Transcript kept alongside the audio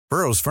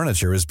Burrow's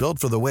furniture is built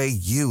for the way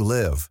you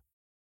live.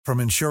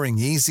 From ensuring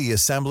easy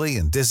assembly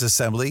and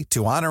disassembly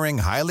to honoring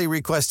highly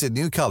requested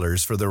new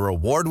colors for their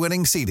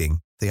award-winning seating,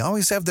 they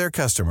always have their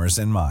customers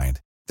in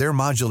mind. Their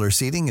modular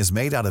seating is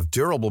made out of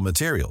durable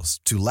materials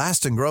to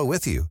last and grow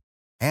with you.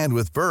 And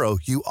with Burrow,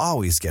 you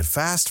always get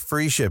fast,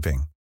 free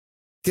shipping.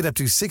 Get up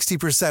to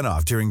 60%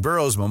 off during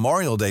Burrow's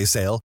Memorial Day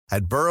sale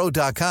at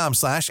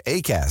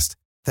burrow.com/ACAST.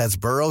 That's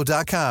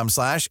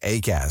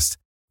burrow.com/ACAST.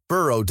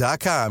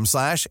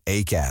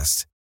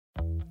 burrow.com/ACAST.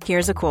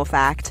 Here's a cool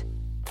fact.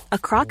 A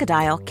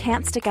crocodile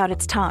can't stick out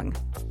its tongue.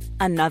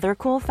 Another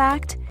cool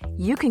fact,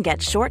 you can get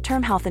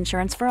short-term health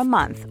insurance for a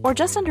month or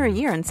just under a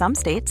year in some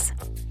states.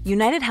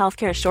 United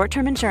Healthcare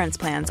short-term insurance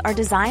plans are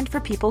designed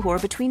for people who are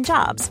between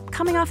jobs,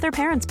 coming off their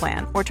parents'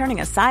 plan, or turning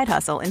a side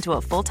hustle into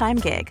a full-time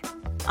gig.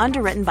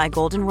 Underwritten by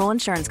Golden Rule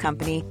Insurance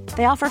Company,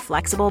 they offer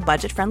flexible,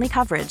 budget-friendly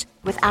coverage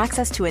with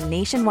access to a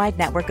nationwide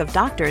network of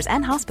doctors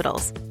and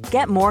hospitals.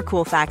 Get more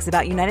cool facts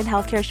about United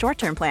Healthcare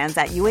short-term plans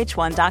at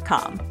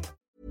uh1.com.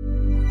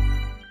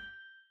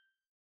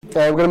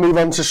 We're going to move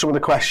on to some of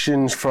the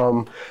questions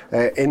from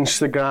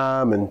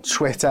Instagram and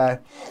Twitter.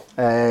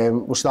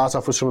 We'll start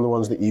off with some of the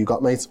ones that you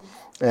got, mate.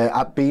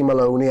 At B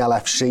Maloney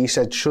LFC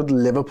said, should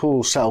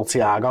Liverpool sell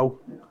Thiago?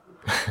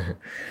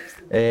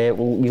 Well,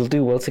 we'll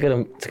do well to get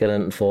him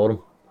for him,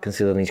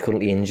 considering he's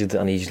currently injured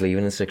and he's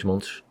leaving in 6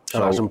 months.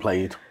 So, hasn't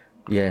played.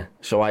 Yeah,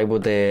 so I'd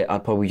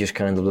probably just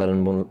kind of let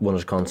him run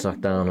his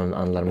contract down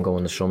and let him go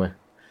in the summer.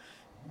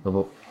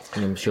 But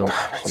I'm sure.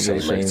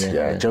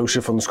 Yeah,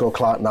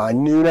 Joseph_Clark9.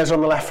 Nunez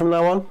on the left from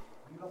now on?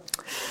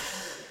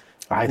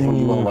 I think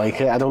you won't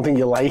like it. I don't think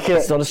you'll like it.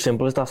 It's not as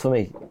simple as that for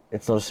me.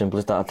 It's not as simple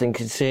as that. I think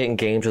in certain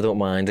games I don't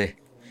mind it.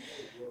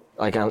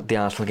 Like the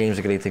Arsenal game's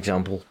a great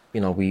example.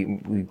 You know,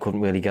 we couldn't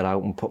really get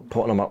out and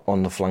putting them up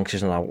on the flanks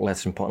as an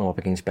outlets and putting them up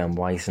against Ben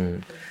White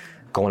and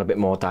going a bit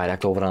more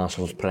direct over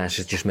Arsenal's press.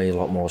 It just made a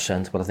lot more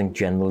sense. But I think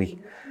generally,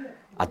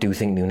 I do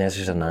think Nunez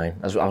is a 9.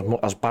 As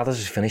bad as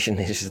his finishing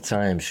is at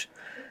times,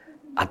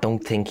 I don't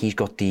think he's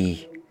got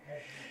the...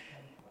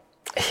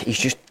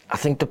 I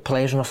think the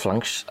players on the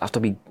flanks have to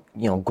be,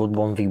 good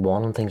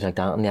 1v1 and things like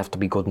that, and they have to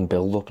be good in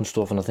build-up and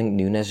stuff, and I think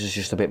Nunez is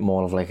just a bit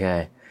more of like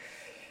a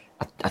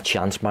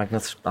chance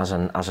magnet as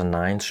a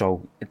 9,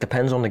 so it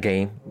depends on the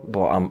game,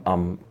 but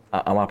I'm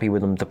happy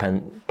with him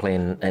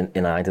playing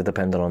in either,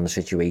 depending on the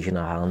situation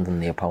at hand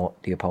and the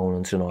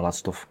opponents and all that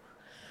stuff.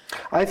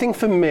 I think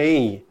for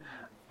me,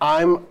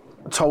 I'm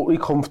totally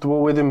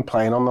comfortable with him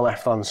playing on the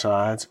left-hand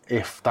side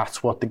if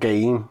that's what the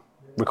game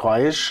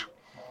requires.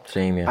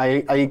 Same, yeah.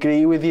 I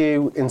agree with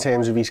you in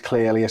terms of he's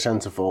clearly a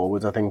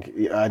centre-forward. I think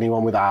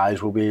anyone with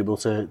eyes will be able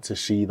to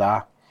see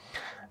that.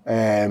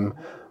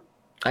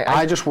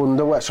 I just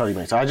wonder I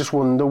just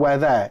wonder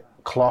whether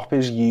Klopp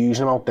is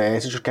using him out there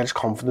to just get his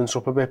confidence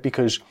up a bit,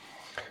 because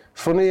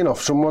funny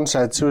enough, someone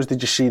said to us,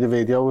 did you see the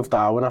video of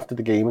Darwin after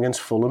the game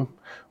against Fulham,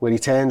 where he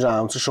turns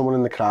around to someone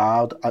in the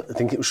crowd, I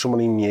think it was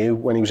someone he knew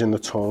when he was in the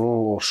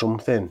tunnel or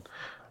something,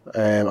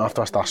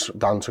 after I asked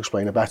Dan to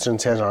explain it better, and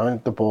turns around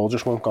and the ball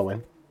just won't go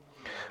in.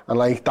 And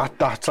like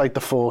that's like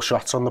the 4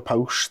 shots on the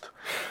post.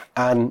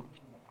 And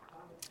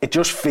it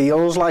just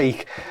feels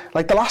like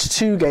the last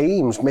 2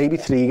 games, maybe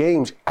 3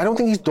 games, I don't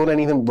think he's done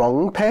anything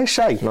wrong per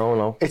se.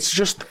 No. It's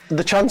just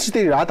the chances that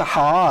he had are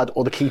hard,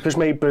 or the keeper's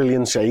made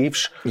brilliant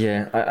saves.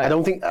 Yeah. I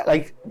don't think,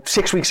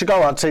 6 weeks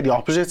ago, I'd say the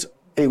opposite.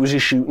 It was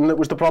his shooting that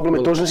was the problem.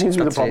 It doesn't seem to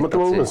be the problem at the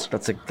moment.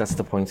 That's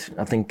the point.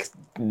 I think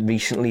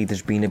recently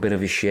there's been a bit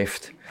of a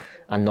shift,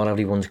 and not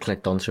everyone's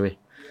clicked onto it,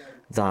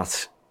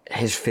 that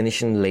his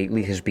finishing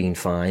lately has been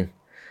fine.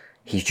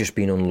 He's just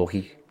been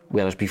unlucky.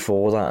 Whereas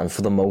before that, and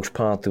for the most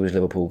part through his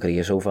Liverpool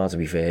career so far, to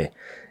be fair,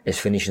 his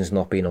finishing's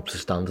not been up to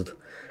standard.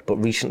 But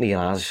recently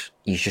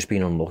he's just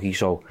been unlucky.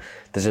 So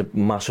there's a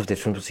massive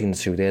difference between the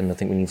two there, and I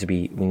think we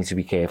need to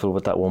be careful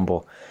with that one.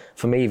 But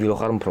for me, if you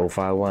look at him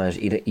profile-wise,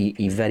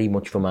 he very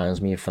much reminds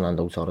me of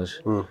Fernando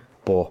Torres,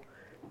 but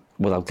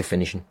without the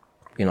finishing.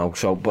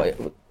 So but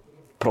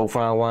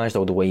profile-wise,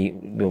 though, the way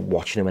we're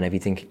watching him and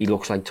everything, he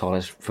looks like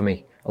Torres for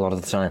me a lot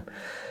of the time.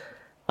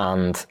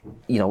 And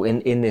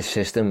in this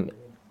system,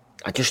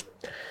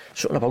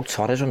 something about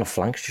Torres on the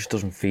flanks just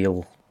doesn't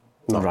feel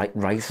right.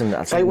 And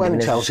it's like when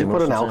Chelsea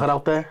put an Elka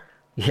out there.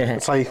 Yeah.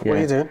 It's like, what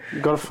are you doing?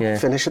 You've got to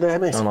finish it there,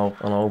 mate. I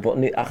know, but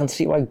I can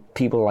see why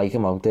people like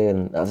him out there.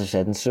 And as I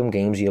said, in some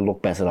games he'll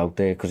look better out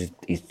there because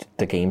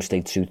the game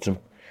state suits him.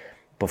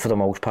 But for the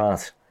most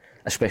part,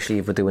 especially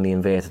if we're doing the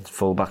inverted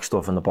full-back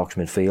stuff in the box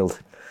midfield,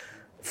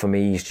 for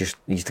me,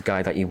 he's the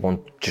guy that you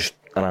want just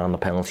around the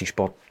penalty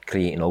spot,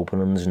 creating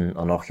openings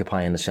and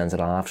occupying the centre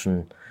halves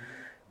and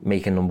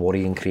making them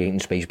worry and creating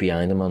space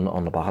behind them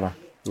on the back of that.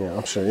 Yeah,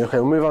 absolutely. Okay,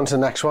 we'll move on to the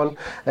next one.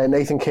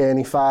 Nathan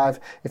Kearney, 5.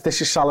 If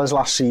this is Salah's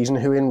last season,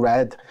 who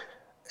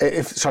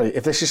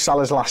this is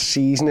Salah's last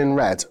season in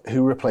red,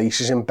 who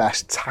replaces him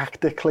best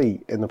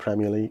tactically in the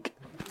Premier League?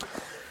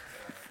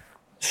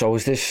 So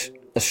is this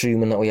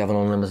assuming that we have an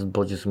unlimited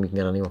budget and we can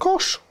get anyone? Of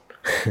course.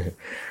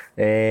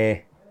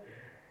 I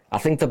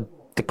think the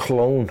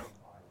clone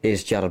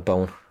is Jarrod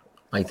Bowen,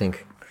 I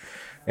think.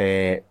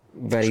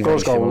 Very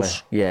Scores similar.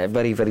 goals. Yeah,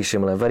 very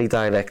similar. Very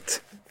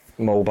direct,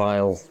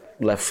 mobile,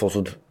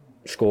 left-footed,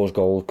 scores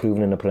goals,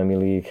 proven in the Premier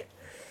League.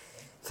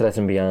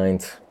 Threatened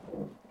behind.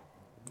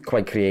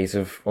 Quite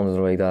creative under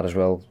the radar as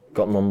well.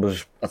 Got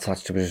numbers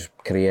attached to his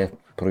career,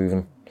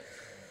 proven.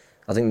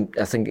 I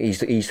think he's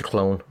the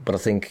clone, but I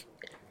think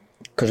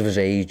because of his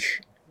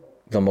age,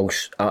 the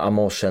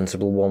more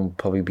sensible one would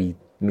probably be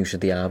Moussa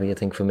Diaby. I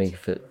think for me,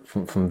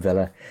 from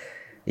Villa,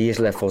 he is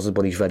left-footed,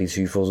 but he's very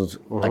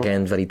two-footed.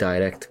 Again, very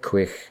direct,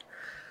 quick.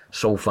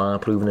 So far,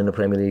 proven in the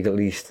Premier League at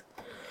least.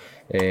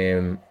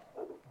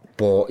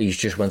 But he's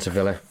just went to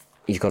Villa.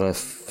 He's got a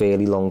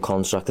fairly long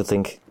contract, I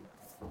think,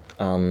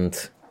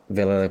 and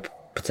Villa are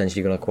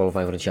potentially going to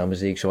qualify for the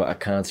Champions League. So I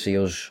can't see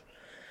us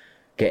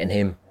getting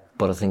him.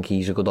 But I think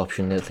he's a good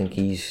option. I think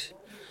he's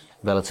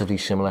relatively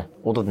similar.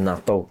 Other than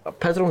that, though,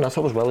 Pedro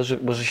Neto as well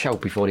was a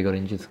shout before he got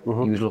injured.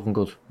 He was looking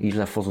good. He's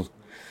left-footed.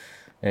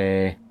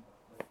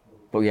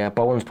 But yeah,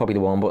 Bowen's probably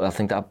the one. But I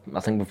think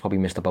we've probably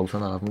missed the boat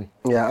on that, haven't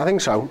we? Yeah, I think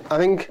so. I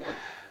think,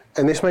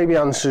 and this maybe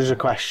answers a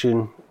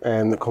question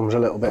that comes a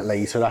little bit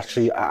later.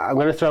 Actually, I'm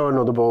going to throw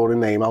another boring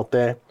name out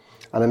there.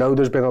 And I know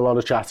there's been a lot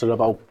of chatter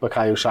about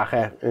Bukayo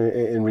Saka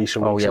in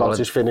recent weeks, about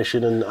his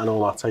finishing and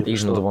all that type of stuff.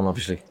 He's another one,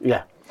 obviously.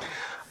 Yeah.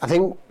 I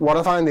think what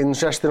I find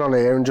interesting on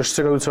here, and just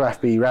to go to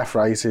FB Ref,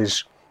 right,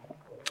 is,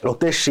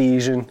 look, this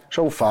season,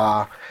 so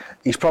far,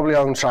 he's probably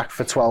on track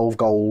for 12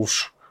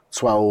 goals,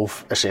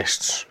 12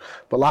 assists.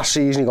 But last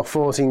season, he got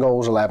 14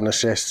 goals, 11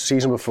 assists.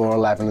 Season before,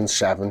 11 and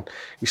 7.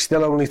 He's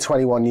still only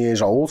 21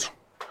 years old,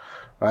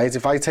 right?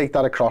 If I take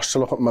that across to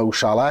look at Mo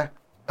Salah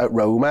at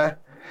Roma,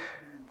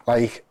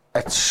 like,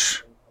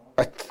 it's...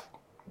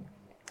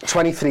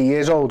 23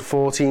 years old,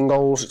 14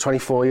 goals,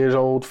 24 years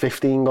old,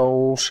 15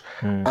 goals.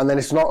 And then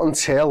it's not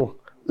until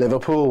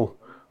Liverpool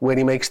where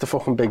he makes the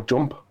fucking big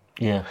jump.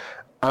 Yeah.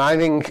 And I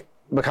think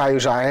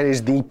Bukayo Saka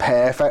is the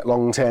perfect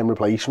long-term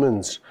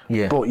replacement.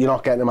 Yeah. But you're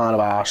not getting him out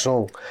of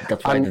Arsenal.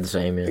 That's why I did the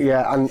same, yeah.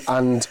 Yeah,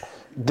 and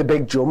the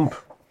big jump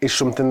is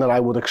something that I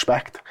would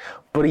expect.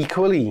 But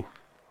equally,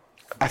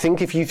 I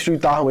think if you threw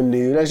Darwin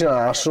Nunez in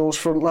Arsenal's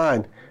front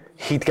line,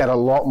 he'd get a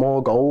lot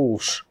more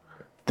goals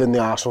than the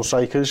Arsenal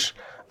strikers.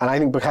 And I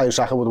think Bukayo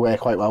Saka would work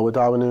quite well with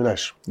Darwin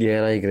Nunez.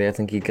 Yeah, I agree. I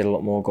think he'd get a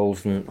lot more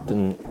goals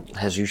than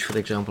Jesus, for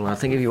example. And I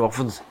think if you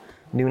offered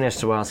Nunez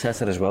to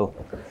Arteta as well,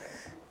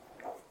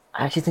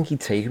 I actually think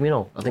he'd take him, you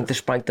know. I think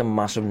despite the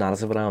massive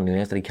narrative around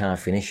Nunez that he can't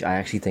finish, I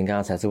actually think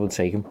Arteta would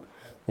take him.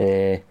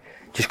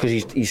 Just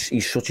because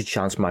he's such a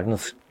chance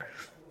magnet.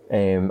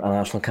 And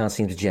Arsenal can't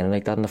seem to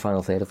generate that in the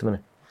final third at the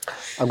minute.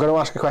 I'm going to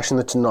ask a question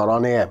that's not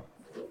on here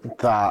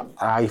that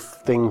I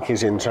think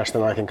is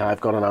interesting. I think I've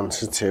got an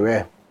answer to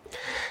it.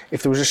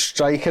 If there was a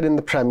striker in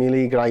the Premier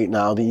League right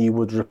now that you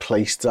would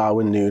replace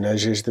Darwin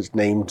Nunez that's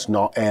named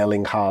not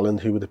Erling Haaland,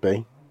 who would it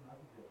be?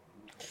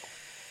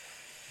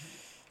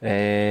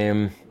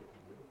 I'm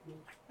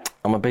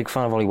a big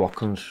fan of Ollie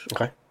Watkins.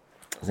 Okay.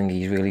 I think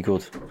he's really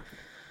good.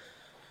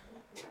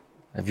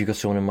 Have you got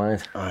someone in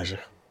mind? Isaac.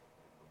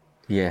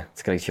 Yeah,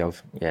 it's a great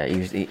shout. Yeah,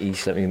 he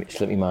slipped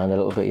me mind a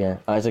little bit, yeah.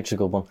 Isaac's a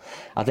good one.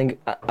 I think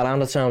around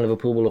the time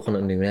Liverpool were looking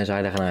at Nunez,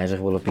 I reckon Isaac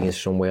will have been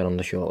somewhere on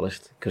the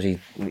shortlist because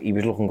he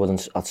was looking good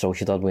at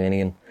Sociedad, weren't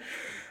he? And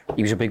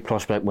he was a big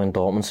prospect when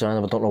Dortmund signed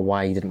him. I don't know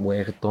why he didn't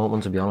work at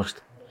Dortmund, to be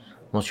honest.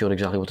 I'm not sure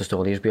exactly what the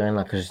story is behind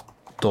that because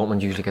Dortmund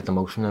usually get the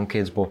most from them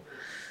kids, but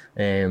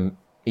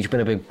he's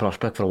been a big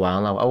prospect for a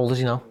while now. How old is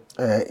he now?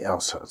 I'll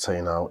tell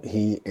you now.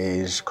 He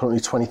is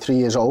currently 23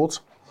 years old.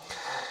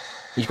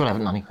 He's got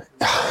Everton, hasn't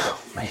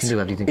he? He can do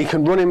everything. He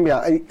can run in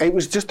behind. It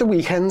was just a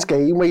weekend's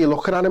game where you're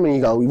looking at him and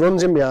you go, he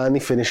runs in behind, he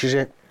finishes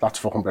it. That's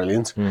fucking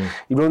brilliant.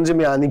 He runs in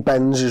behind, he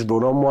bends his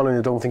run on one and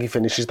I don't think he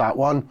finishes that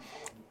one.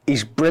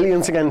 He's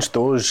brilliant against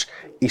us.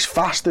 He's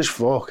fast as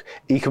fuck.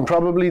 He can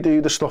probably do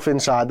the stuff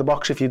inside the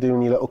box if you're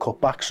doing your little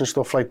cutbacks and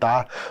stuff like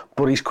that.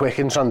 But he's quick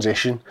in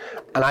transition.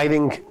 And I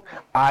think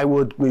I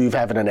would move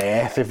heaven and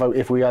earth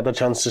if we had a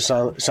chance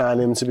to sign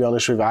him, to be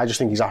honest with you. I just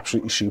think he's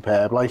absolutely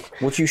superb. Like,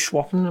 would you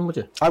swap him, would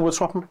you? I would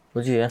swap him.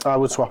 Would you, yeah? I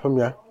would swap him,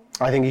 yeah.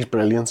 I think he's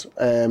brilliant.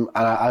 And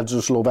I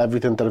just love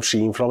everything that I've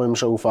seen from him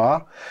so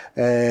far.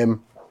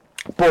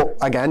 But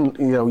again,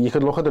 you know, you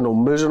could look at the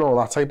numbers and all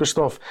that type of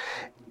stuff.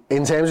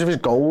 In terms of his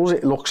goals,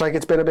 it looks like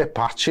it's been a bit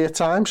patchy at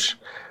times.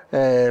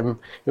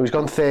 He's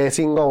gone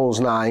 13 goals,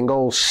 9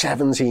 goals,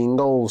 17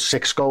 goals,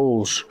 6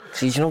 goals.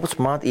 See, do you know what's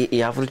mad?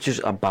 He averages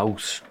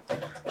about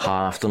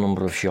half the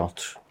number of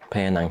shots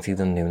per 90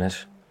 than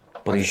Nunez.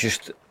 But he's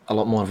just a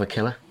lot more of a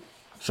killer.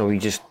 So he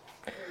just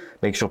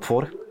makes up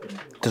for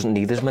it. Doesn't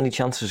need as many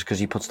chances because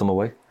he puts them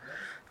away.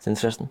 It's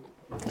interesting.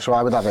 So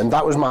I would have him.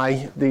 That was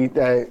my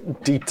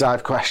deep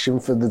dive question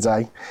for the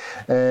day.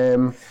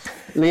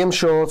 Liam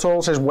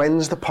Shortall says,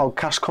 when's the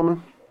podcast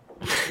coming?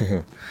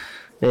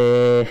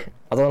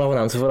 I don't have an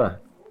answer for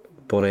that,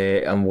 but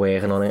I'm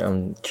working on it.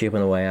 I'm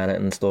chipping away at it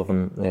and stuff,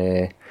 and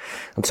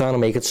I'm trying to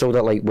make it so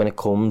that, like, when it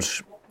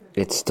comes,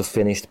 it's the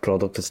finished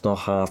product. It's not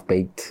half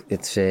baked.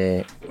 It's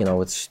you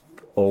know, it's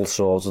all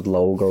sorts of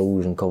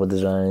logos and cover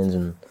designs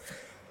and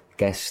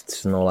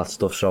guests and all that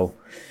stuff. So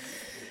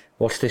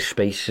Watch this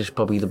space is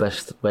probably the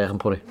best way I can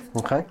put it.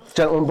 Okay.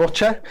 Gentleman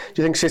Butcher,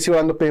 do you think City will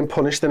end up being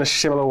punished in a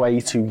similar way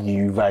to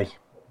Juve?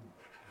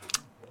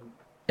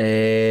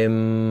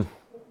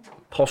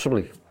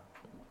 Possibly.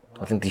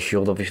 I think they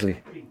should, obviously.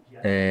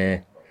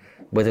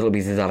 Whether it'll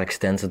be to that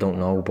extent, I don't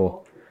know, but...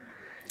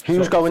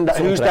 Who's going down?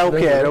 Who's Del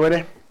Piero in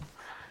it?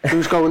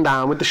 Who's going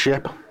down with the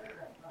ship?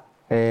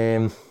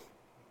 I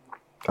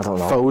don't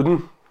know.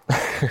 Foden.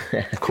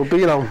 Could be,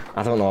 you know.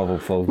 I don't know about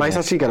Foden. Might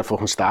actually get a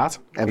fucking start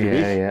every week.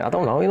 Yeah. I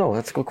don't know, you know.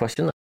 That's a good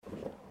question.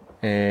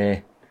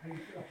 It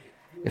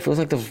feels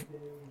like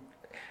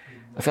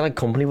I feel like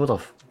company would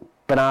have.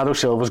 Bernardo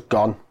Silva's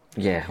gone.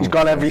 Yeah. He's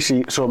gone every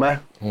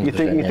summer. You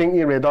think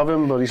you're rid of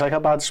him, but he's like a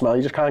bad smell.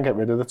 You just can't get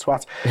rid of the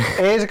twat.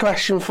 Here's a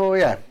question for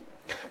you.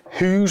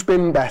 Who's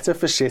been better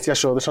for City? I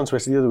saw this on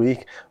Twitter the other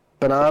week.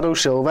 Bernardo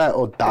Silva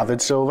or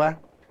David Silva?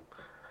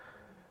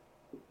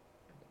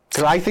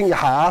 Because I think your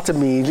heart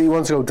immediately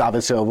wants to go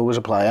David Silva was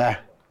a player.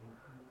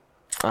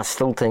 I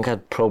still think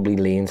I'd probably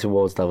lean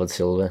towards David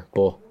Silva,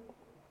 but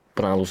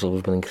Bernardo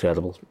Silva's been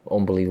incredible,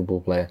 unbelievable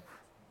player.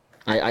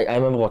 I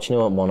remember watching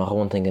him at Monaco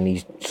and thinking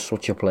he's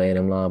such a player,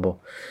 him now, but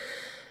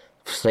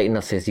frustrating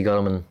that City got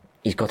him, and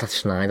he's got that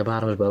snide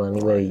about him as well.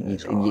 Anyway,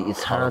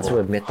 it's hard to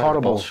admit that.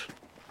 Horrible.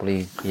 But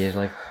he is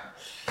like.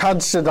 Kad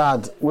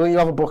Sadat, will you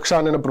have a book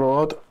signing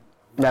abroad?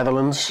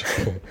 Netherlands.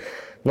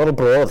 Not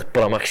abroad,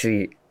 but I'm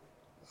actually.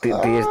 There's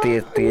a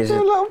chance.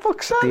 There's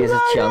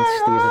a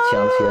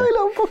chance. Yeah. I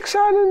love book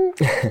signing.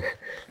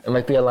 It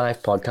might be a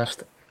live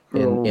podcast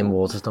in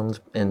Waterstones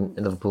in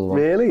Liverpool.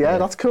 Really? Yeah,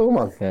 that's cool,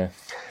 man. Yeah.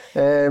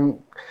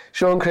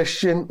 Sean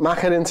Christian,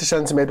 Maka into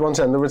centre mid once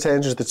Endo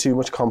returns. Was there too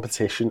much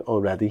competition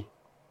already?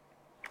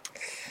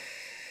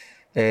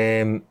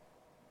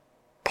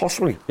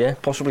 Possibly, yeah,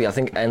 possibly. I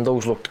think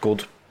Endo's looked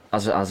good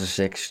as a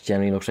six.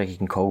 Generally looks like he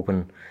can cope,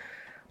 and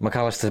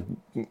McAllister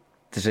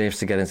deserves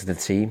to get into the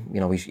team. You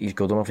know, he's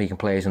good enough. He can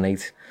play as an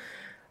 8.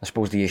 I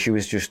suppose the issue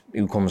is just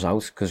who comes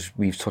out, because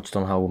we've touched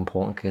on how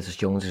important Curtis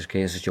Jones is.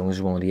 Curtis Jones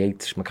is one of the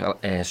 8s.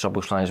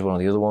 Szoboszlai is one of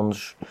the other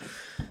ones.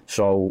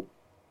 So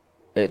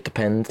it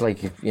depends.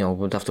 Like, you know,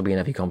 we'd have to be in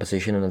every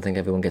competition, and I think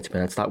everyone gets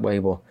minutes that way.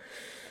 But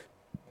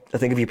I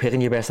think if you're picking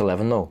your best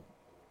 11, though,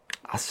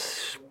 do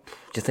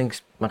you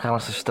think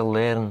McAllister's still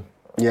there and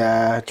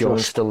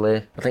Jones still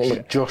there?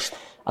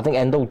 I think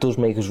Endo does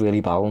make us really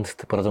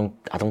balanced, but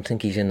I don't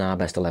think he's in our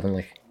best 11.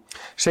 Like.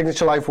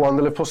 Signature Life 1,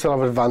 the Liverpool still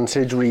have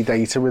advantage,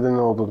 re-data within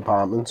all the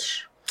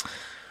departments.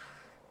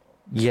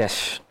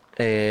 Yes.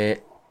 Everything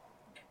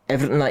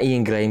that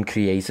Ian Graham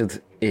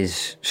created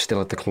is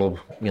still at the club.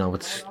 You know,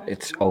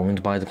 it's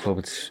owned by the club.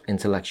 It's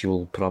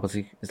intellectual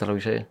property. Is that how we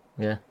say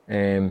it?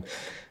 Yeah.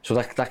 So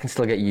that can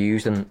still get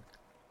used, and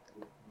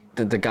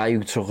the guy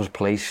who took his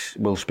place,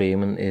 Will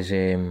Spearman, is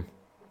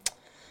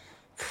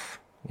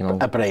you know,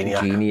 a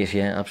brainiac. Genius,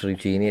 yeah, absolute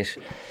genius.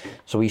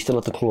 So he's still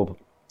at the club.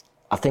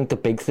 I think the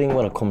big thing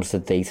when it comes to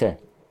data,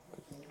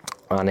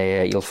 and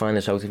you'll find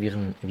this out if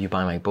you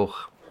buy my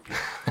book.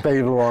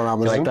 Available on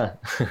Amazon.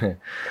 Like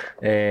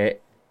that?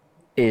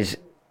 Is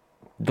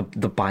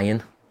the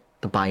buy-in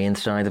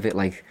side of it.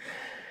 Like,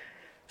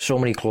 so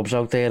many clubs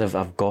out there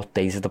have got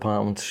data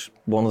departments.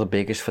 One of the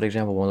biggest, for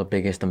example, one of the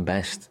biggest and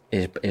best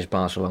is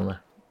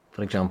Barcelona,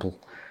 for example.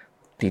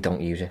 They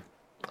don't use it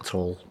at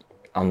all.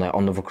 On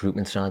the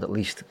recruitment side, at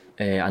least,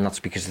 and that's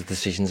because the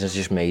decisions are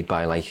just made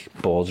by like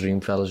boardroom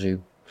fellas who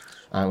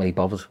aren't really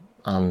bothered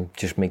and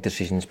just make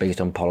decisions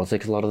based on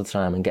politics a lot of the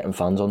time and getting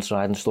fans on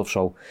side and stuff.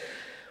 So,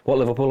 what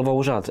Liverpool have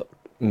always had,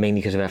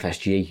 mainly because of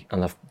FSG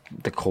and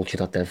the culture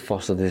that they've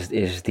fostered,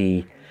 is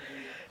the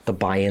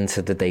buy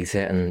into the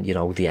data and, you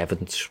know, the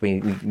evidence. We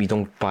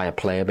don't buy a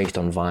player based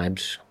on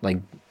vibes like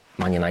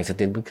Man United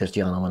did with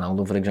Cristiano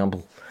Ronaldo, for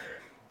example.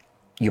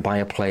 You buy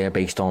a player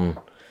based on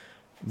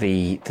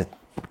the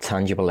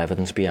tangible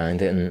evidence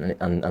behind it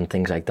and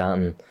things like that,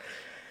 and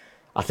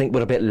I think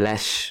we're a bit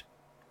less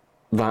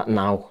that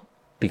now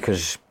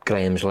because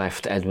Graham's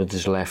left, Edwards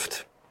has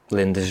left,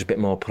 Linda's a bit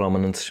more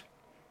prominent,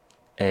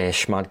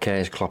 Schmadke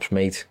is Klopp's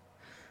mate.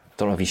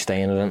 Don't know if he's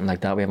staying or anything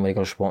like that. We haven't really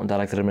got a sporting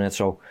director at the minute,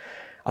 so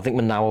I think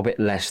we're now a bit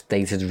less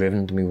data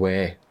driven than we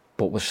were,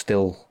 but we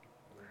still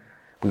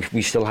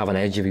have an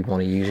edge if we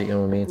want to use it, you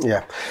know what I mean?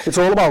 Yeah, it's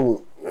all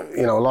about,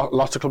 you know,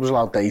 lots of clubs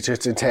allow data.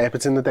 It's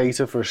interpreting the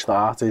data for a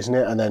start, isn't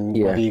it? And then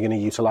whether you're going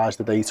to utilise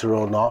the data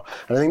or not.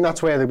 And I think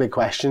that's where the big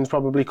question's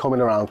probably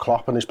coming around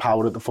Klopp and his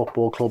power at the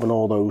football club and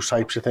all those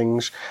types of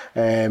things.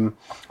 But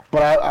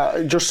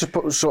I just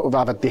to sort of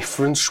have a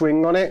different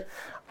swing on it,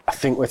 I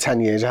think we're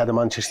 10 years ahead of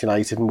Manchester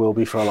United and will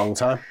be for a long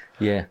time.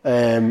 Yeah.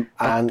 And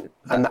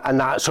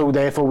that, so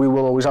therefore we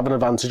will always have an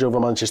advantage over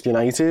Manchester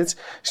United.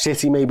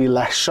 City maybe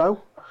less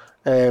so.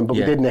 But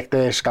we did nick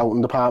their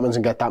scouting department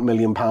and get that £1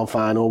 million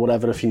fine or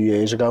whatever a few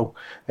years ago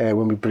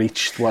when we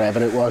breached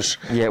whatever it was.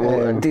 Yeah,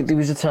 well, there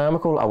was a time a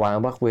while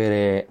back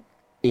where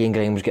Ian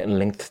Graham was getting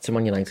linked to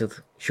Man United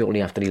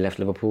shortly after he left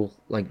Liverpool.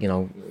 Like, you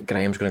know,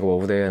 Graham's going to go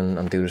over there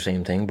and do the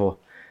same thing, but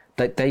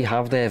they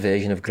have their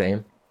version of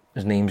Graham.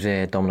 His name's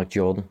Dominic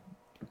Jordan,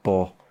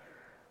 but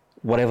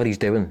whatever he's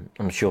doing,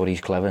 I'm sure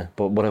he's clever,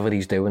 but whatever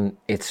he's doing,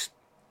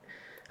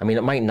 I mean,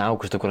 it might now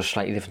because they've got a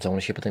slightly different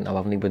ownership, I think, now,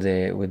 haven't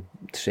they, with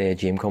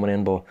Jim coming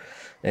in, but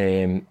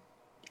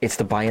it's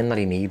the buy-in that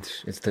he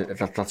needs.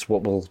 That's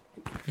what will,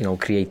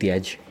 create the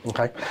edge.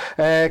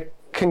 Okay.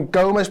 Can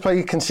Gomez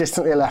play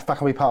consistently at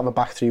left-back and be part of a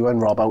back three when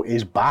Robbo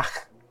is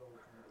back?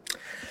 Do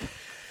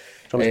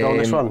you want me to go on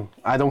this one?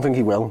 I don't think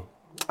he will.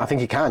 I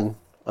think he can.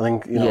 I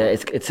think, Yeah,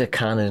 it's a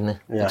can, isn't it?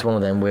 Yeah. It's one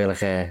of them where,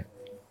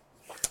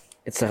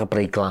 it's like a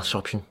break glass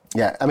option.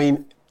 Yeah, I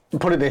mean,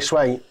 put it this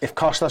way, if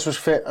Costas was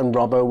fit and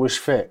Robbo was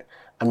fit,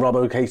 and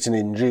Robbo hates an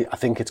injury, I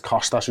think it's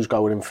Costas who's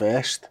going in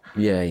first.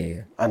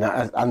 Yeah.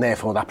 And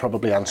therefore that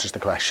probably answers the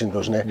question,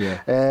 doesn't it?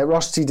 Yeah.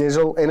 Ross T.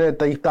 Dizzle, in a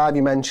deep dive,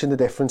 you mentioned the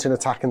difference in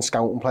attacking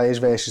scouting players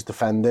versus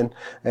defending.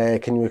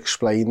 Can you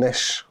explain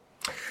this?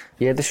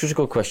 Yeah, this was a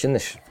good question,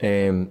 this.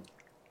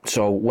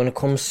 So when it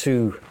comes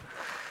to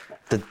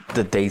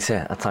the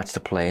data attached to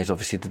players,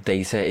 obviously the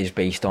data is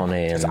based on...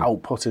 it's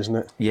output, isn't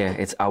it? Yeah,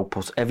 it's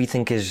output.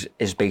 Everything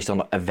is based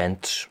on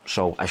events.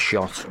 So a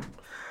shot,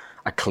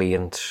 a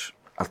clearance,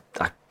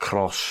 a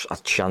cross, a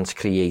chance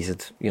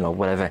created,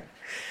 whatever.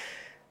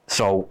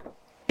 So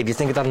if you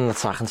think of that in an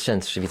attacking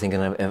sense, if you're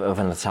thinking of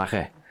an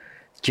attacker,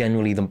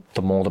 generally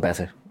the more the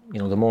better.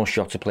 The more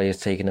shots a player's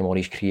taking, the more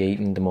he's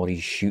creating, the more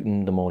he's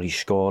shooting, the more he's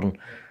scoring,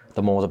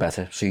 the more the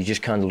better. So you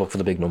just kind of look for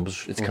the big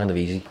numbers. It's kind of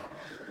easy.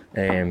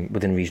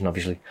 Within reason,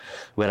 obviously.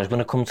 Whereas when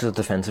it comes to the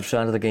defensive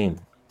side of the game,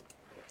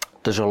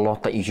 there's a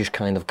lot that you just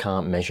kind of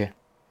can't measure.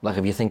 Like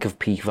if you think of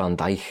peak Van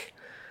Dijk,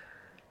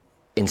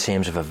 in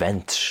terms of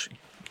events,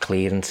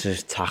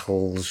 clearances,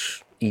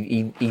 tackles,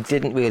 he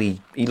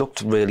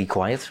looked really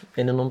quiet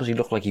in the numbers. He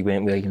looked like he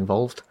weren't really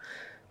involved,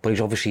 but he's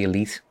obviously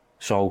elite.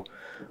 So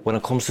when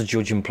it comes to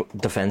judging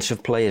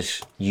defensive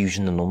players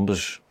using the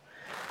numbers,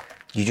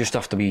 you just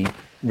have to be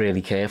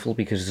really careful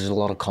because there's a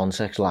lot of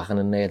context lacking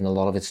in there, and a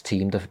lot of it's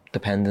team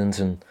dependent,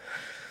 and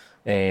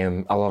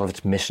a lot of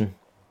it's missing.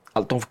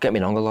 Don't get me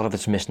wrong, a lot of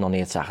it's missing on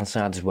the attacking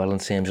side as well, in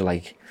terms of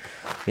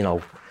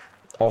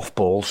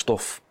off-ball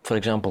stuff. For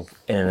example,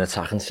 in an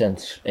attacking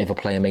sense, if a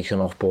player makes an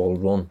off-ball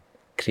run,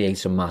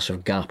 creates a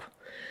massive gap,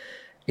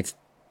 it's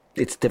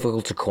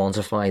difficult to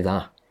quantify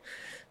that.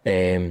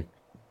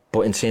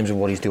 But in terms of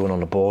what he's doing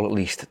on the ball, at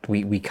least,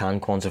 we can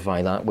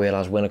quantify that.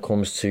 Whereas when it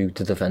comes to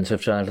the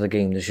defensive side of the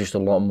game, there's just a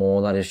lot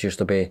more that is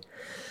just a bit...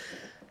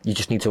 You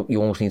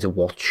almost need to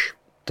watch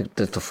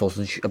the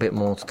footage a bit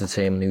more to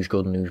determine who's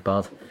good and who's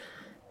bad.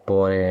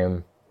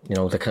 But,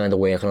 they're kind of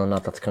working on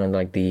that. That's kind of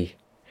like the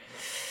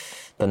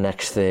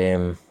next...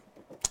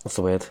 what's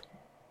the word?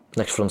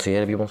 Next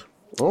frontier, if you want.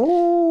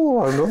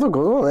 Oh, another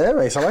good one there,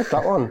 mate. I like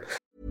that one.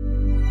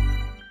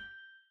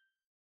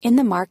 In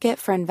the market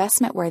for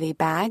investment-worthy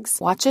bags,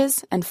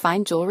 watches, and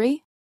fine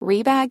jewelry,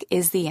 Rebag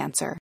is the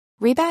answer.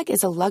 Rebag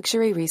is a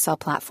luxury resale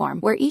platform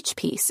where each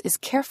piece is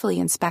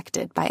carefully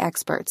inspected by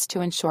experts to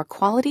ensure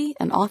quality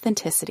and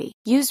authenticity.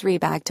 Use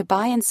Rebag to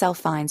buy and sell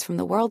finds from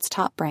the world's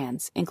top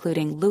brands,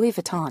 including Louis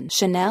Vuitton,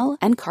 Chanel,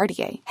 and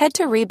Cartier. Head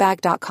to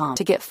Rebag.com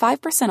to get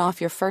 5%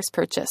 off your first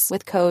purchase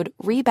with code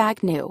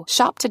REBAGNEW.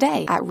 Shop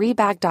today at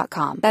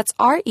Rebag.com. That's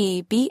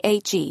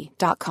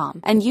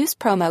REBAG.com. And use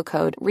promo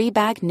code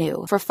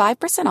REBAGNEW for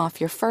 5% off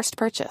your first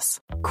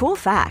purchase. Cool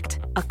fact,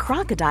 a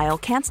crocodile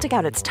can't stick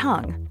out its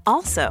tongue.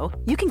 Also,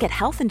 you can get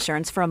health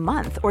insurance for a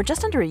month or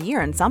just under a year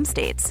in some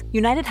states.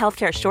 United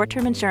Healthcare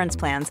short-term insurance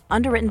plans,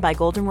 underwritten by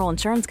Golden Rule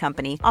Insurance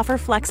Company, offer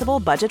flexible,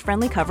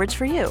 budget-friendly coverage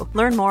for you.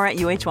 Learn more at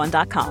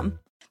UH1.com.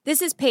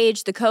 This is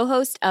Paige, the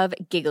co-host of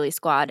Giggly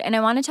Squad, and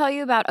I want to tell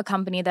you about a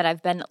company that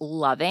I've been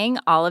loving,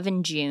 Olive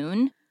 &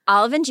 June.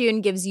 Olive & June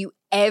gives you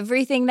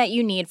everything that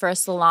you need for a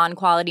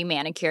salon-quality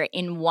manicure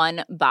in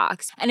one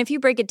box. And if you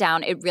break it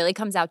down, it really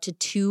comes out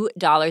to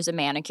 $2 a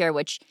manicure,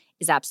 which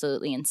is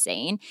absolutely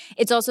insane.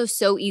 It's also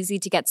so easy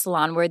to get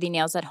salon-worthy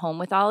nails at home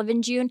with Olive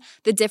 & June.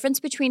 The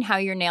difference between how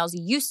your nails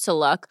used to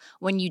look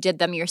when you did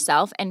them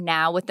yourself and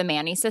now with the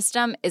Mani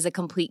system is a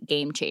complete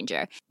game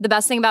changer. The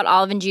best thing about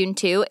Olive & June,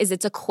 too, is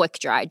it's a quick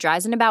dry.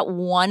 Dries in about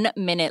 1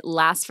 minute,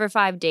 lasts for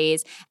 5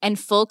 days, and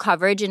full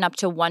coverage in up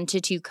to 1 to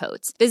 2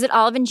 coats. Visit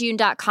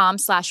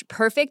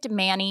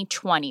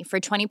oliveandjune.com/perfectmani20 for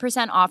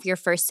 20% off your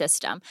first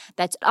system.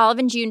 That's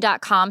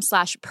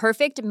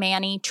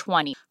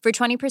oliveandjune.com/perfectmani20 for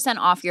 20%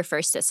 off your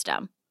first system.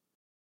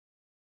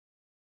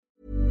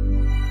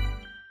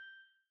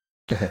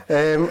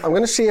 I'm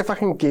going to see if I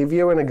can give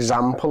you an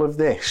example of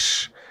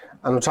this.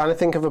 And I'm trying to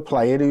think of a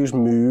player who's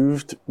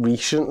moved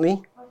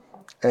recently.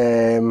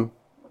 I'll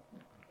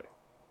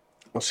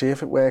see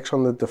if it works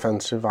on the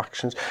defensive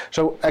actions.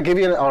 So I'll give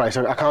you... Alright,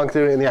 so I can't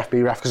do it in the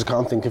FB ref because I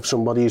can't think of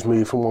somebody who's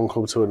moved from one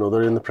club to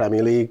another in the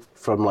Premier League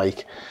from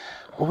like...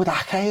 would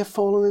Ake have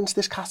fallen into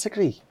this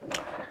category?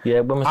 Yeah,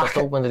 when was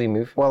that? When did he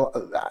move? Well...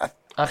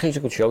 Ake's a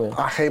good show,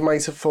 yeah. Ake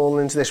might have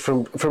fallen into this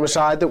from a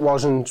side that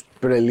wasn't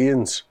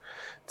brilliant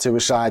to a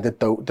side that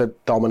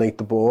dominate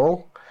the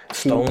ball.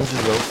 Stones as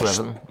well for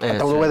Everton. I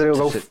don't know whether he'll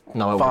go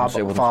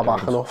far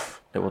back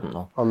enough. It wouldn't,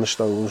 no. On the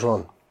Stones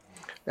run.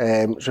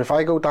 So if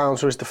I go down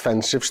to his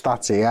defensive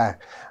stats here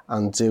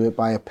and do it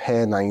by a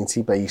per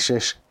 90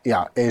 basis,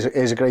 yeah,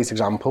 here's a great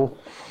example.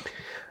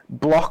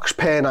 Blocks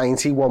per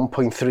 90,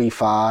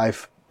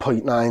 1.35.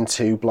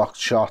 0.92 blocked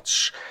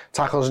shots,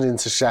 tackles and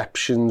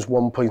interceptions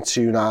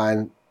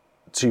 1.29,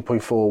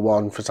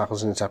 2.41 for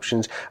tackles and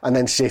interceptions, and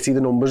then City, the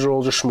numbers are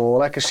all just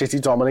smaller because City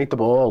dominate the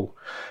ball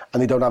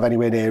and they don't have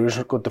anywhere near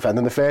as good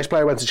defending. The first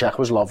player I went to check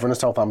was Lovren at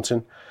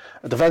Southampton,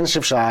 a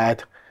defensive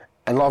side,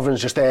 and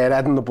Lovren's just there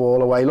heading the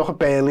ball away. Look at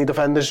Burnley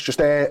defenders, just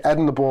there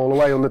heading the ball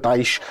away on the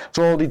dice. That's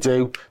all they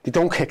do. They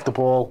don't kick the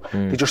ball,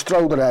 they just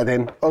throw their head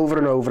in over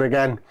and over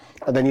again,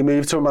 and then you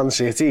move to a Man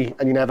City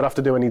and you never have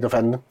to do any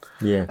defending.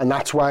 And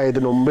that's why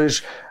the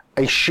numbers,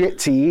 a shit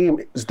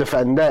team's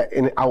defender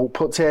in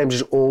output terms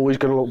is always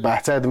going to look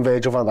better than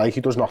Virgil van Dijk,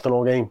 who does nothing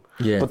all game.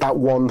 But that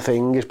one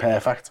thing is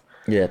perfect.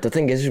 Yeah, the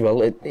thing is as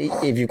well,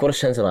 if you've got a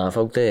centre-half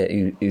out there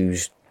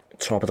who's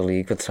top of the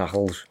league for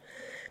tackles,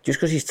 just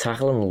because he's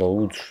tackling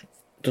loads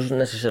doesn't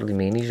necessarily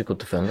mean he's a good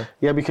defender.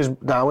 Yeah, because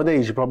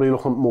nowadays you're probably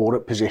looking more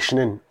at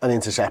positioning and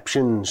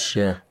interceptions.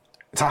 Yeah.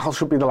 Tackles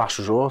should be the last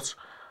resort.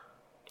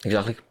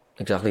 Exactly,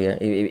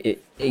 yeah.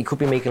 He could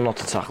be making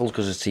lots of tackles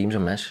because his team's a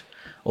mess,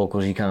 or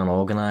because he can't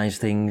organise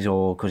things,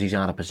 or because he's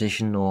out of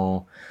position,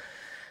 or,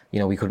 you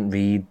know, he couldn't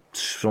read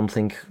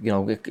something. You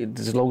know,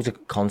 there's loads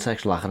of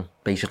context lacking,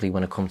 basically,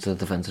 when it comes to the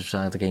defensive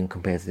side of the game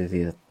compared to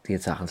the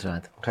attacking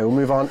side. Okay, we'll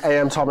move on.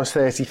 AM Thomas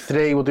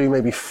 33, we'll do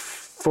maybe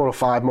 4 or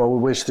 5 more. We'll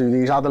whiz through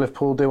these. How did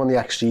Liverpool do on the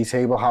XG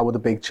table? How would the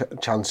big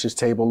chances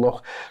table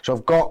look? So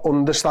I've got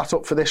Understat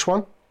up for this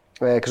one,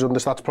 because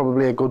Understat's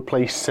probably a good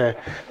place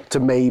to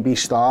maybe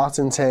start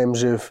in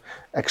terms of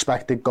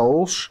expected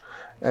goals.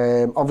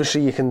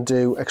 Obviously you can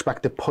do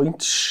expected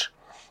points,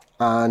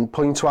 and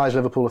points-wise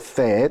Liverpool are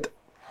third.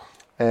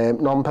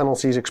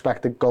 Non-penalties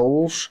expected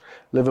goals,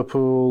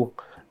 Liverpool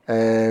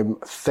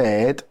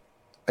third.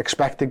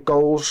 Expected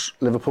goals,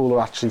 Liverpool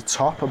are actually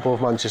top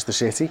above Manchester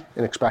City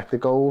in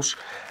expected goals,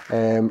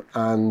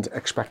 and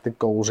expected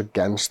goals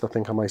against, I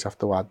think I might have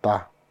to add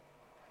that.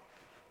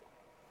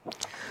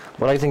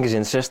 What I think is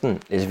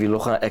interesting is if you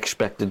look at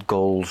expected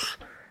goals,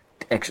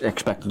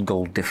 expected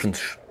goal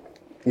difference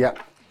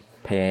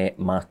per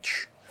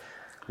match,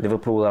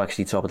 Liverpool are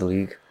actually top of the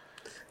league,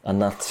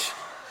 and that's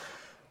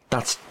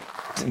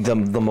the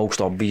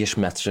most obvious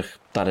metric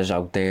that is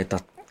out there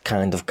that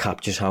kind of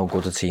captures how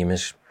good a team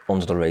is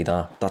under the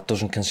radar. That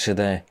doesn't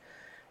consider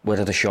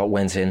whether the shot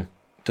went in,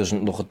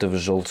 doesn't look at the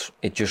result,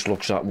 it just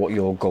looks at what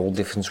your goal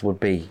difference would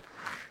be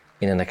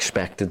in an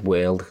expected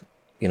world,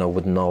 you know,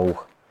 with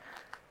no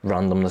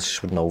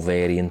randomness, with no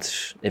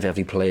variance. If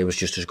every player was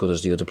just as good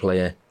as the other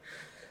player,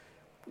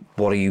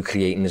 what are you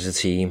creating as a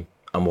team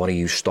and what are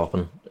you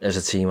stopping as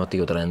a team at the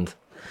other end?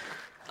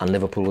 And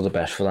Liverpool are the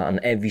best for that, and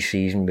every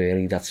season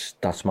really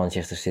that's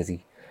Manchester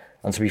City.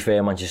 And to be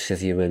fair, Manchester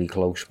City are really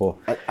close, but...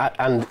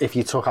 And if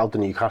you took out the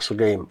Newcastle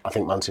game, I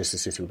think Manchester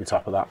City would be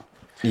top of that.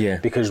 Yeah.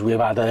 Because we've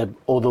had a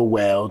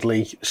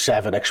otherworldly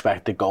 7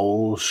 expected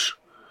goals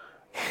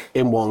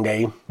in one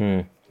game.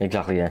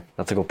 Exactly, yeah.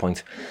 That's a good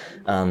point.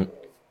 I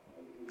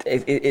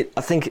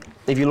think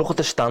if you look at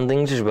the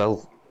standings as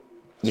well,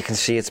 you can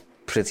see it's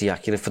pretty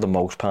accurate for the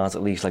most part,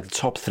 at least. Like the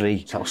top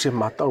 3. Chelsea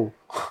mad though.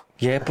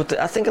 Yeah, but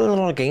I think in a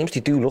lot of games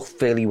they do look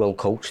fairly well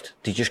coached.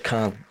 They just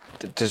can't...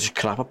 There's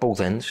crap at both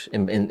ends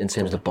in terms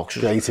of the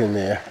boxes. Right in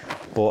there.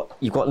 But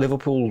you've got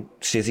Liverpool,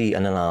 City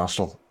and then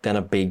Arsenal. Then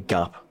a big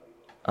gap.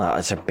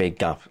 It's a big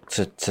gap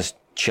to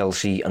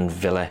Chelsea and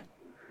Villa.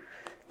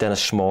 Then a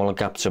smaller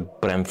gap to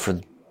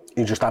Brentford.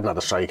 You just haven't had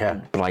a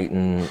striker.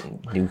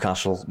 Brighton,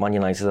 Newcastle. Man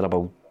United are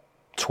about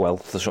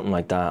 12th or something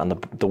like that. And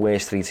the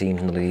worst 3 teams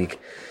in the league.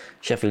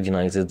 Sheffield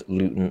United,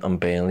 Luton and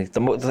Burnley.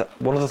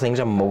 One of the things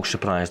I'm most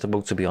surprised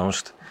about, to be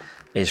honest,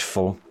 is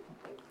Fulham.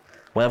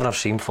 Whenever I've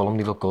seen Fulham,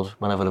 they look good.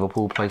 Whenever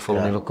Liverpool play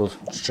Fulham, they look good.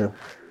 It's true.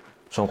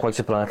 So I'm quite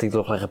surprised they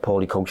look like a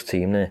poorly coached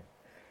team there.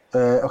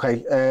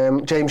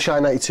 James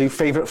Shine 92,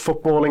 favourite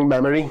footballing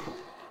memory?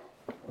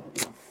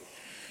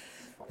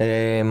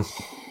 I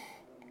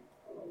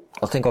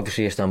think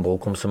obviously Istanbul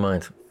comes to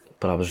mind,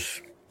 but I was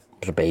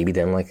a baby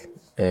then.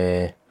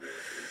 I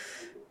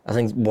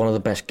think one of the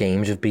best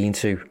games I've been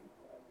to,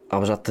 I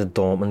was at the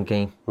Dortmund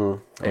game.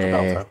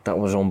 That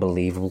was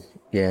unbelievable.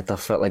 Yeah, that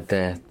felt like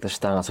the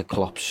start of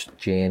Klopp's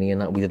journey, and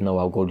that we didn't know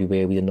how good we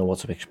were, we didn't know what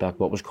to expect,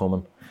 what was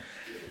coming.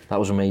 That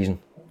was amazing.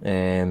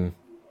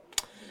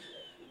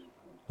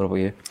 What about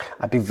you?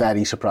 I'd be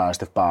very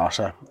surprised if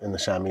Barca in the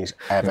semis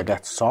ever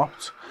gets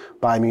topped.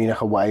 Bayern Munich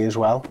away as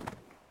well.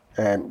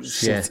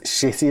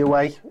 City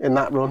away in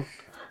that run.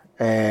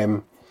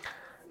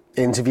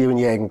 Interviewing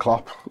Jurgen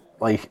Klopp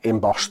like in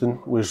Boston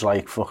was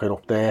like fucking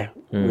up there,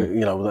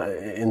 you know,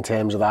 in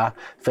terms of that.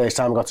 First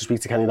time I got to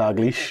speak to Kenny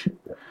Dalglish.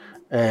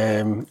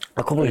 A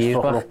couple of years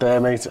back. Up there,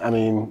 mate. I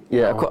mean,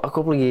 yeah, a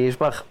couple of years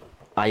back,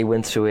 I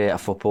went to a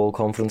football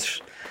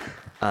conference,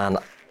 and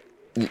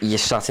you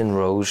sat in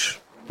rows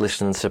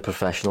listening to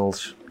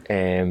professionals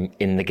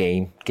in the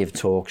game give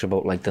talks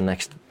about like the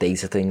next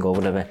data thing or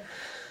whatever.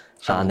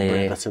 And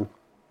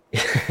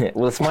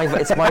well, it's my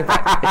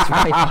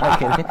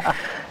bag in it.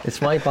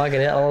 It's my bag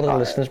in it. A lot of the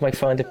listeners might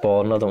find it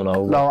boring. I don't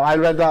know. No, I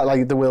read that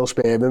like the Will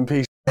Spearman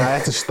piece. I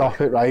had to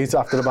stop it right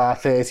after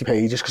about 30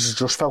 pages because it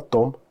just felt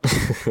dumb.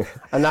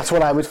 And that's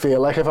what I would feel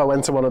like if I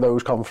went to one of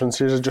those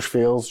conferences. It just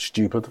feels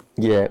stupid.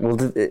 Yeah, well,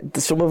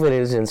 some of it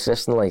is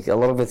interesting. Like, a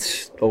lot of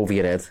it's over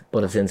your head,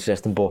 but it's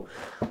interesting. But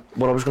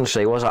what I was going to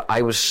say was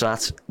I was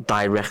sat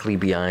directly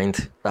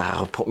behind.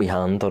 I put my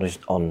hand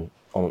on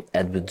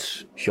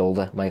Edwards'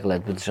 shoulder, Michael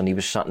Edwards, and he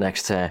was sat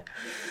next to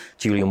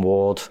Julian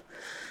Ward,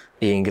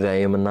 Ian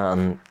Graham and that,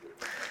 and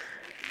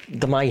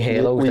my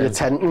halo. Were you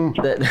tenting?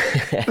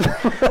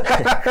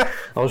 I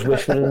was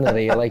whispering in their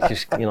ear, like,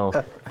 just, you know,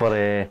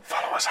 but...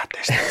 Follow us at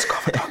distance,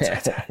 covered on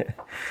Twitter.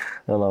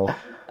 I know,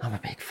 I'm a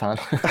big fan.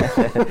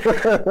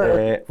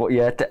 But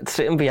yeah,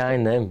 sitting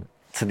behind them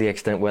to the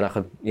extent where I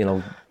could, you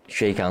know,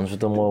 shake hands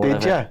with them or whatever.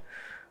 Did you?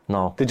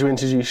 No. Did you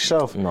introduce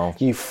yourself? No.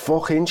 You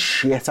fucking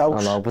shit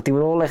out. I know, but they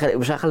were all like, it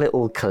was like a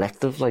little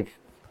collective, like,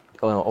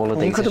 all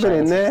the You could have been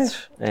in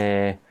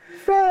there.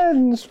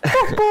 Friends,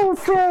 football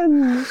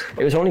friends.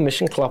 It was only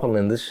missing Klopp and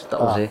Linders. That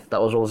was it.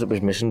 That was all it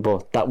was missing.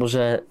 But that was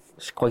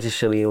quite a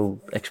silly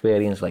old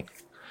experience. Like,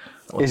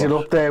 is it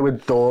up there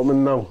with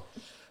Dortmund though?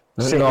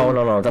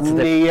 No. That's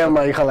me and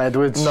Michael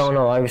Edwards.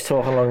 No. I was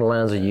talking along the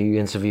lines of you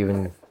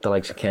interviewing the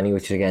likes of Kenny,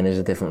 which again is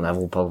a different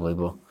level probably.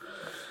 But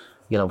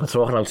you know, we're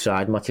talking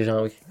outside matches,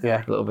 aren't we?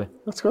 Yeah, a little bit.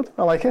 That's good.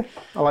 I like it.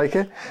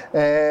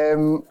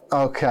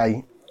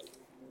 Okay.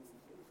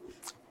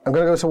 I'm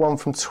going to go to one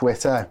from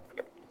Twitter.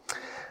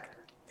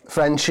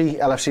 Frenchie,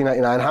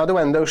 LFC99, how do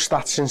Endo's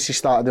stats since he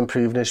started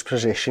improving his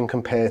position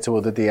compared to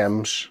other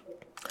DMs?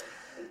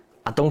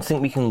 I don't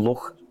think we can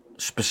look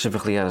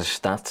specifically at his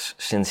stats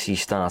since he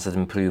started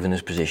improving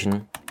his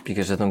position,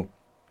 because I don't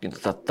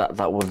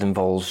that would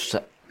involve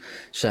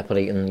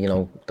separating, you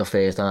know, the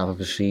first half of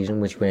the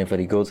season, which weren't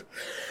very good.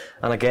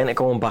 And again,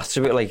 going back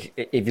to it, like,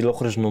 if you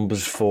look at his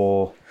numbers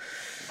for...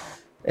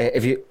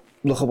 if you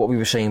look at what we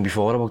were saying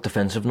before about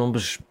defensive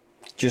numbers,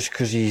 just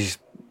because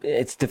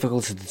it's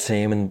difficult to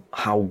determine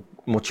how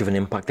much of an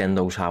impact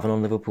Endo's having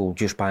on Liverpool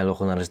just by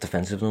looking at his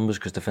defensive numbers,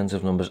 because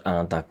defensive numbers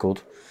aren't that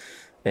good,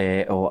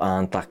 or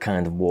aren't that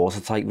kind of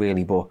watertight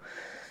really, but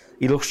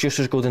he looks just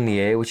as good in the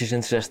air, which is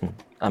interesting.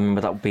 I remember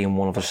that being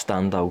one of his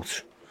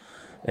standout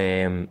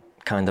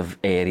kind of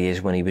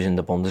areas when he was in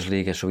the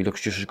Bundesliga, so he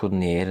looks just as good in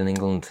the air in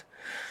England.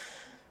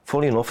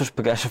 Funny enough, his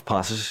progressive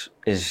passes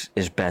is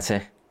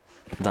better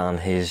than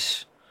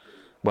his...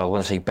 Well,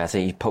 when I say better,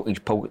 he's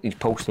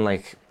posting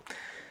like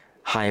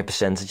higher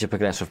percentage of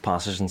progressive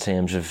passes in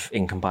terms of,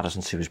 in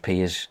comparison to his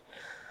peers,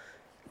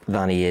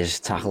 than he is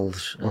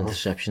tackles and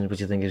interceptions,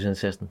 which I think is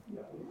interesting.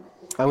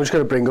 I'm just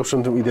going to bring up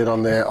something we did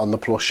on the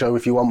Plus show.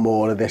 If you want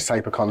more of this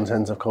type of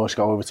content, of course,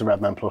 go over to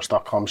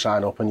redmenplus.com,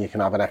 sign up, and you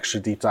can have an extra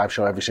deep dive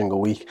show every single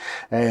week.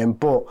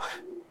 But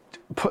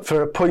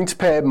for a point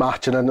per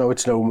match, and I know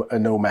it's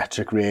no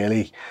metric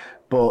really,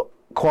 but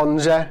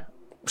Kwanzaa,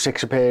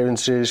 6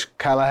 appearances,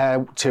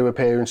 Kelleher, 2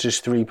 appearances,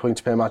 3 points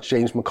per match,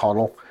 James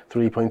McConnell,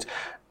 3 points,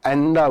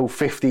 Endo,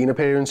 15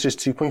 appearances,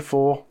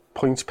 2.4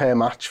 points per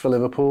match for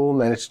Liverpool,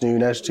 and then it's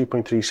Nunez,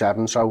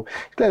 2.37, so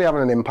he's clearly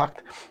having an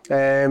impact.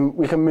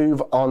 We can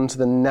move on to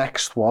the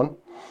next one.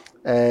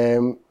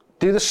 Do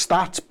the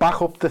stats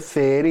back up the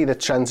theory that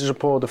Trent is a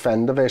poor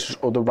defender versus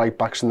other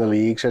right-backs in the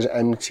league, says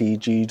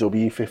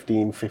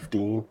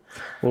MTGW1515.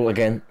 Well,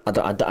 again,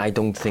 I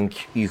don't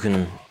think you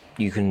can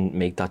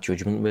make that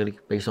judgment really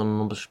based on the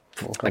numbers.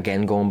 Okay.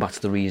 Again, going back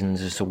to the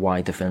reasons as to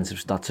why defensive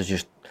stats are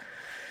just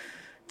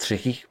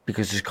tricky,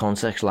 because there's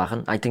context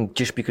lacking. I think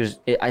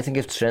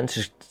if Trent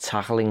is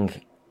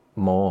tackling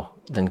more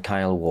than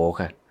Kyle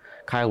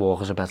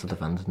Walker's a better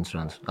defender than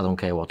Trent. I don't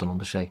care what the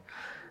numbers say.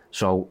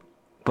 So,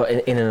 but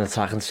in an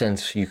attacking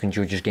sense, you can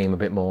judge his game a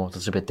bit more.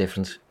 That's a bit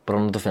different. But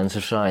on the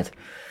defensive side,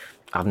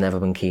 I've never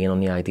been keen on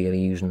the idea of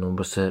using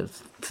numbers to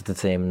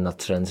determine that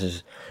Trent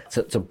is...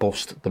 to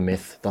bust the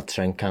myth that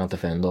Trent can't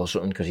defend or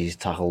something because he's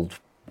tackled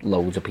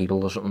loads of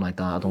people or something like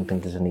that. I don't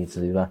think there's a need to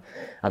do that.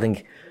 I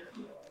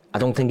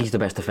don't think he's the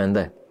best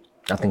defender.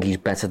 I think he's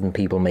better than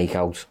people make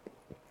out.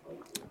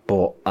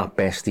 But at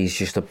best, he's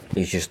just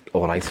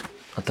alright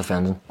at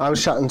defending. I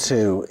was chatting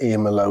to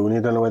Ian Maloney, I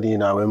don't know whether you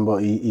know him,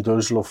 but he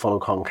does love Follow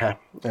Conquer,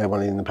 one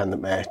of the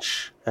independent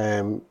merch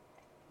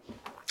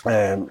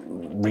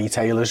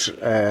retailers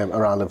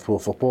around Liverpool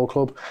Football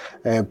Club.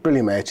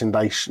 Brilliant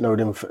merchandise, known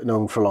him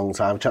for a long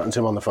time. Chatting to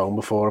him on the phone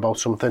before about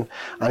something,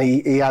 and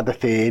he had a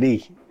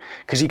theory,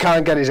 because he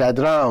can't get his head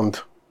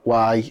around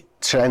why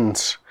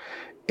Trent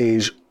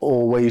is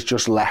always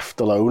just left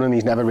alone and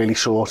he's never really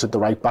sorted the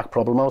right back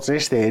problem out. So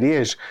his theory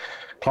is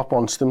Klopp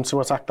wants them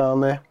to attack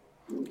down there.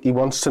 He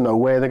wants to know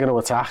where they're going to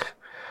attack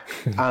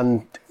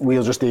and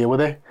we'll just deal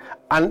with it.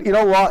 And you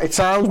know what, it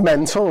sounds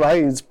mental,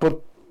 right? But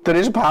there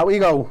is a part where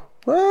you go,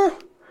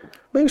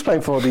 maybe he's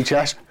playing 4D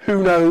chess,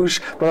 who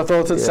knows? But I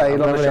thought I'd say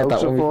it on the show,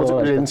 so I thought it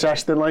was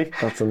interesting. Like,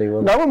 that's a new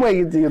one. Knowing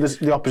where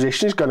the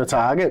opposition is going to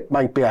target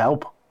might be a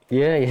help.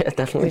 Yeah,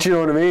 definitely. Do you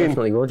know what I mean?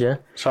 Definitely would, yeah.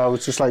 So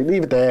it's just like,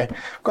 leave it there.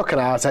 Got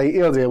Canate,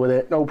 he'll deal with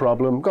it, no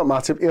problem. Got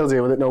Matip, he'll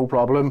deal with it, no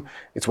problem.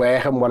 It's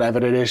working, whatever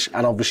it is.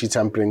 And obviously,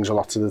 Temp brings a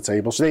lot to the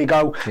table. So there you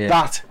go. Yeah.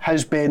 That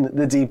has been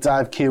the Deep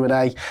Dive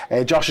Q&A.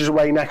 Josh is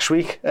away next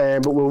week,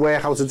 but we'll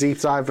work out a deep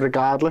dive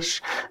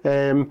regardless.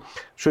 I'm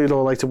sure you'd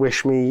all like to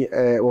wish me,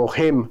 or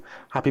him,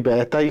 happy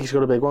birthday. He's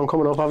got a big one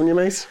coming up, haven't you,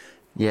 mate?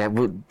 Yeah,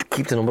 we'll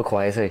keep the number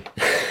quiet, eh?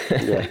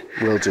 Yeah,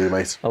 will do,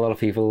 mate. A lot of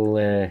people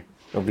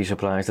will be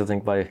surprised, I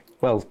think, by...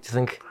 Well, do you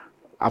think...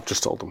 I've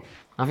just told them.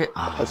 Have you?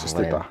 Oh, I just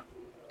did that.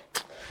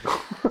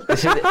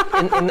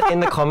 In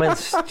the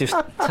comments, just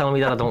tell me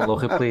that I don't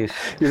look it, please.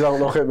 You don't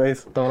look it,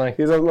 mate. Don't I?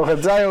 You don't look a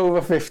day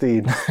over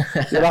 15.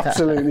 You're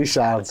absolutely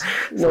sad.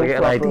 So I get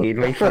an ID,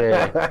 mate, for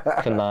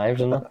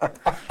knives and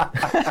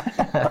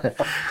that.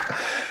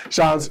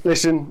 Sounds,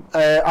 listen,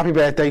 happy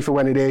birthday for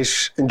when it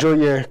is. Enjoy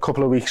your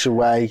couple of weeks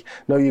away.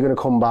 Know you're going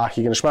to come back.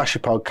 You're going to smash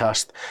your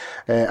podcast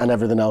and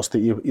everything else that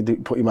you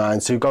put your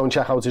mind to. Go and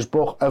check out his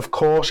book. Of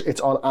course,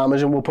 it's on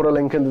Amazon. We'll put a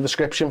link in the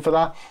description for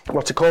that.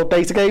 What's it called?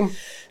 Data Game?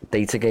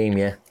 Data Game,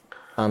 yeah.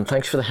 And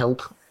thanks for the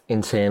help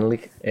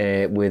internally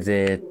with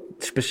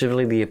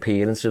specifically the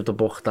appearance of the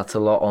book. That's a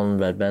lot on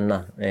Redmen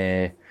now.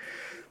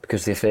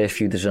 Because the first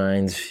few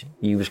designs,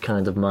 you was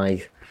kind of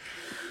my...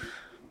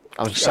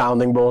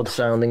 Sounding board,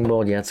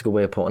 yeah, that's a good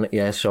way of putting it,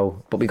 yeah,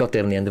 so, but we got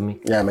there in the end of me.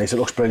 Yeah, mate, it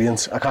looks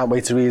brilliant. I can't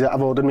wait to read it.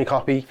 I've ordered my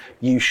copy,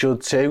 you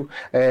should too.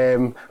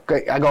 I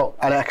got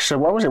an extra,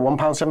 what was it,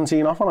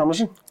 £1.17 off on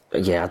Amazon?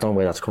 Yeah, I don't know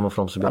where that's coming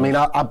from. I mean,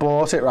 I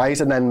bought it, right,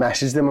 and then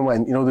messaged him and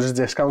went, you know, there's a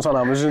discount on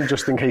Amazon,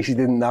 just in case you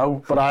didn't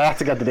know, but I had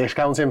to get the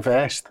discount in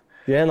first.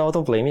 Yeah, no, I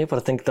don't blame you, but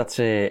I think that's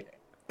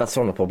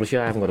on the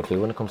publisher. I haven't got a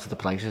clue when it comes to the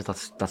prices.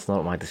 That's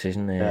not my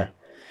decision. Yeah.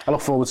 I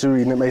look forward to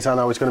reading it, mate. I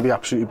know it's going to be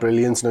absolutely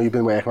brilliant. I know you've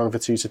been working on it for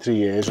 2 to 3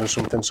 years or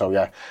something, so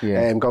yeah.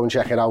 Go and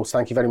check it out.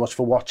 Thank you very much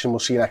for watching. We'll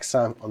see you next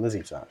time on The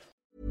Deep Dive.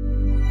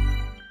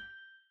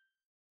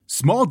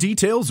 Small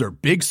details are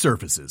big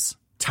surfaces.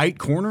 Tight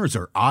corners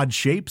are odd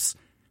shapes.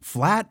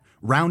 Flat,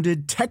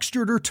 rounded,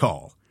 textured, or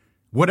tall.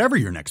 Whatever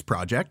your next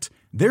project,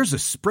 there's a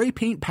spray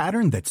paint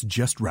pattern that's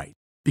just right.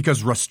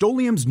 Because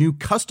Rust-Oleum's new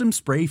Custom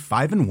Spray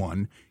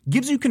 5-in-1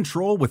 gives you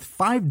control with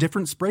 5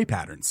 different spray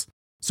patterns.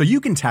 So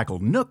you can tackle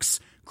nooks,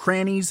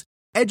 crannies,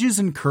 edges,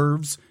 and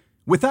curves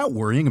without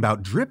worrying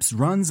about drips,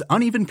 runs,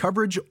 uneven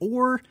coverage,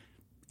 or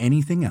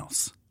anything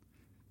else.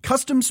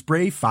 Custom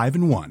Spray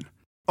 5-in-1.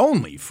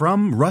 Only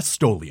from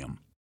Rust-Oleum.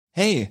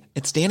 Hey,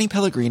 it's Danny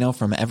Pellegrino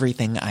from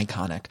Everything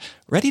Iconic.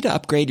 Ready to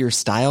upgrade your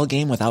style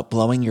game without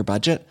blowing your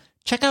budget?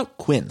 Check out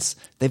Quince.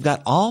 They've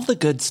got all the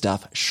good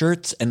stuff,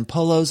 shirts and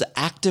polos,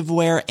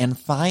 activewear, and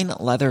fine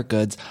leather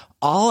goods,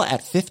 all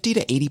at 50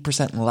 to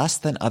 80% less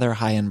than other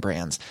high-end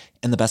brands.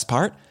 And the best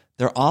part?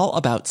 They're all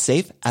about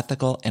safe,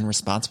 ethical, and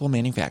responsible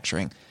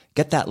manufacturing.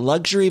 Get that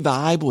luxury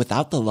vibe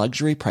without the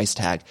luxury price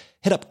tag.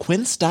 Hit up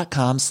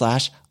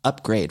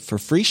quince.com/upgrade for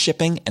free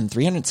shipping and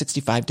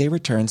 365-day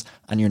returns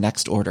on your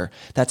next order.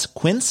 That's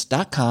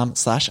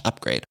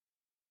quince.com/upgrade.